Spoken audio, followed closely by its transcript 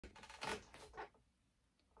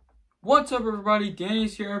What's up everybody,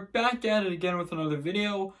 Danny's here, back at it again with another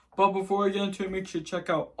video. But before I get into it, make sure to check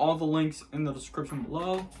out all the links in the description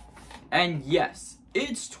below. And yes,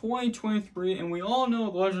 it's 2023 and we all know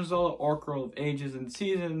The Legend of Zelda Oracle of Ages and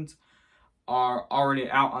Seasons are already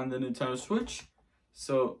out on the Nintendo Switch.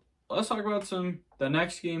 So let's talk about the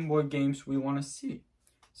next Game Boy games we want to see.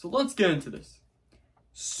 So let's get into this.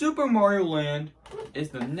 Super Mario Land is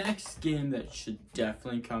the next game that should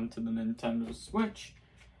definitely come to the Nintendo Switch.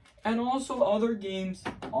 And also other games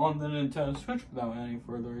on the Nintendo Switch. Without any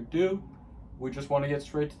further ado, we just want to get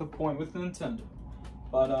straight to the point with Nintendo.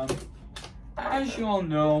 But as you all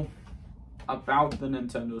know about the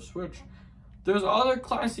Nintendo Switch, there's other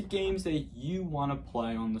classic games that you want to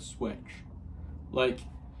play on the Switch. Like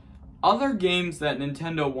other games that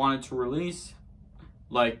Nintendo wanted to release,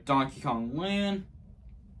 like Donkey Kong Land,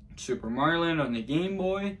 Super Mario Land on the Game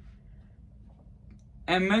Boy,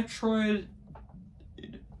 and Metroid.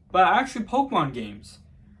 But actually, Pokemon games.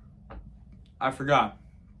 I forgot.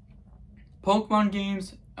 Pokemon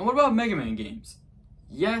games. And what about Mega Man games?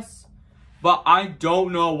 Yes. But I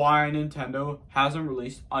don't know why Nintendo hasn't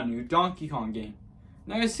released a new Donkey Kong game.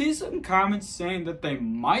 Now, I see some comments saying that they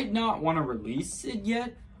might not want to release it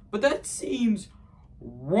yet. But that seems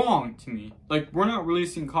wrong to me. Like, we're not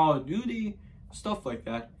releasing Call of Duty. Stuff like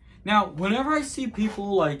that. Now, whenever I see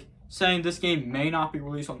people, like, saying this game may not be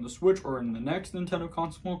released on the Switch or in the next Nintendo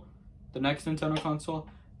console,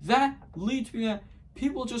 that leads me that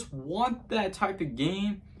people just want that type of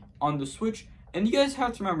game on the Switch. And you guys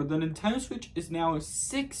have to remember, the Nintendo Switch is now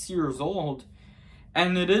 6 years old,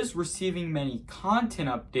 and it is receiving many content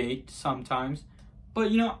updates sometimes. But,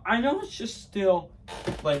 you know, I know it's just still,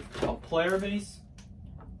 like, a player base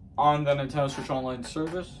on the Nintendo Switch Online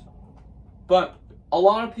service, but a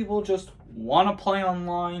lot of people just want to play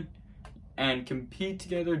online and compete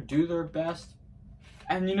together, do their best.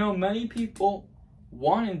 And you know, many people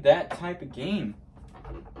wanted that type of game.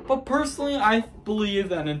 But personally, I believe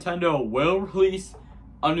that Nintendo will release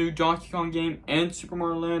a new Donkey Kong game and Super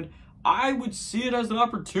Mario Land. I would see it as an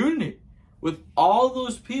opportunity with all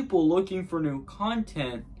those people looking for new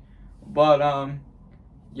content. But,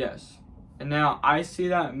 yes. And now I see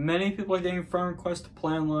that many people are getting friend requests to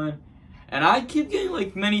play online. And I keep getting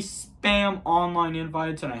like many spam online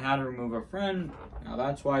invites and I had to remove a friend. Now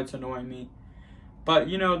that's why it's annoying me. But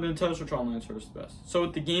you know, the Nintendo Switch Online service is the best. So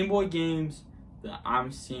with the Game Boy games that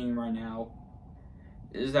I'm seeing right now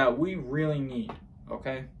is that we really need,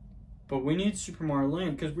 okay? But we need Super Mario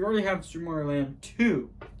Land because we already have Super Mario Land 2.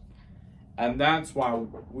 And that's why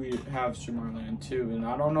we have Super Mario Land 2. And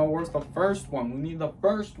I don't know where's the first one. We need the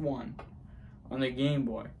first one on the Game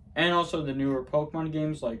Boy. And also the newer Pokemon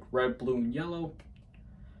games like Red, Blue, and Yellow.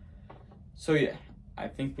 So yeah, I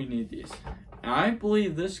think we need these. And I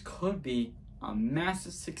believe this could be a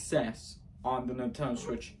massive success on the Nintendo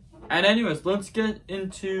Switch. And anyways, let's get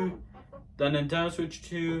into the Nintendo Switch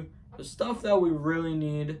 2. The stuff that we really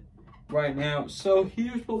need right now. So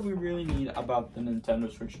here's what we really need about the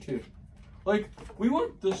Nintendo Switch 2. Like, we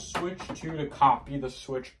want the Switch 2 to copy the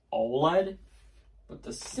Switch OLED, but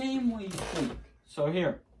the same way you think. So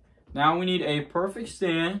here. Now we need a perfect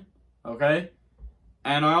stand, okay?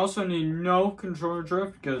 And I also need no controller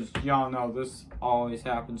drift, because y'all know this always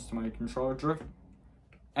happens to my controller drift.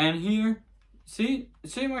 And here, see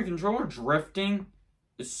my controller drifting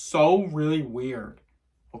is so really weird,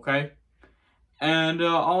 okay? And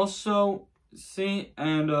also, let's see,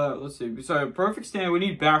 so perfect stand, we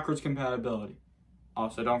need backwards compatibility.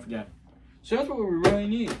 Also, don't forget. So that's what we really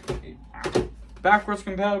need, backwards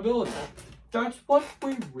compatibility. That's what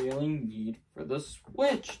we really need for the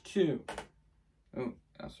Switch 2. Oh,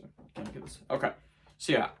 that's right. Can't get this. Okay.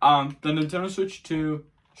 So yeah, the Nintendo Switch 2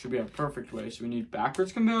 should be a perfect way. So we need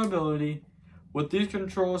backwards compatibility with these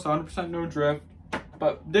controls, 100% no drift.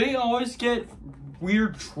 But they always get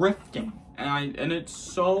weird drifting, and it's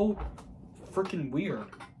so freaking weird.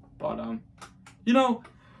 But you know,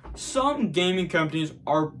 some gaming companies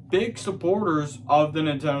are big supporters of the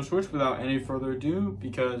Nintendo Switch. Without any further ado,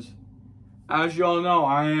 because as you all know,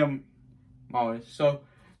 I am always. So,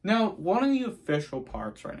 now, one of the official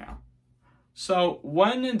parts right now. So,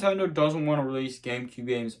 when Nintendo doesn't want to release GameCube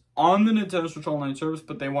games on the Nintendo Switch Online service,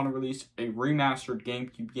 but they want to release a remastered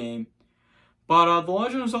GameCube game. But, The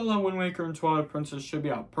Legend of Zelda Wind Waker and Twilight Princess should be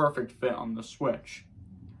a perfect fit on the Switch.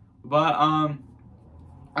 But, I'm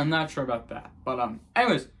not sure about that. But,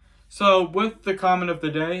 anyways. So, with the comment of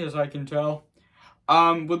the day, as I can tell,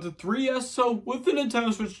 with the 3DS, so with the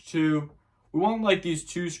Nintendo Switch 2, we want like these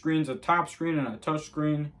two screens, a top screen and a touch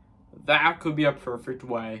screen. That could be a perfect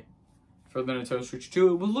way for the Nintendo Switch 2.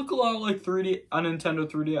 It would look a lot like a Nintendo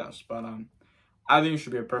 3DS, but I think it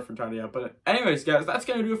should be a perfect idea. But anyways, guys, that's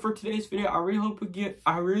gonna do it for today's video. I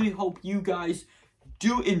really hope you guys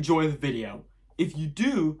do enjoy the video. If you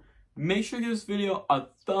do, make sure to give this video a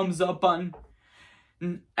thumbs up button.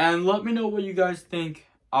 And let me know what you guys think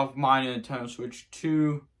of my Nintendo Switch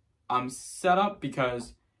 2 setup,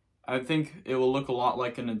 because I think it will look a lot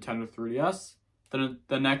like a Nintendo 3DS.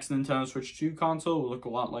 The next Nintendo Switch 2 console will look a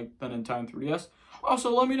lot like the Nintendo 3DS. Also,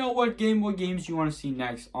 let me know what Game Boy games you want to see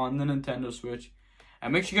next on the Nintendo Switch.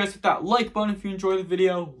 And make sure you guys hit that like button if you enjoyed the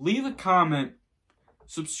video. Leave a comment.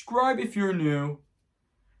 Subscribe if you're new.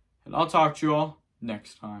 And I'll talk to you all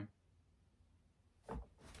next time.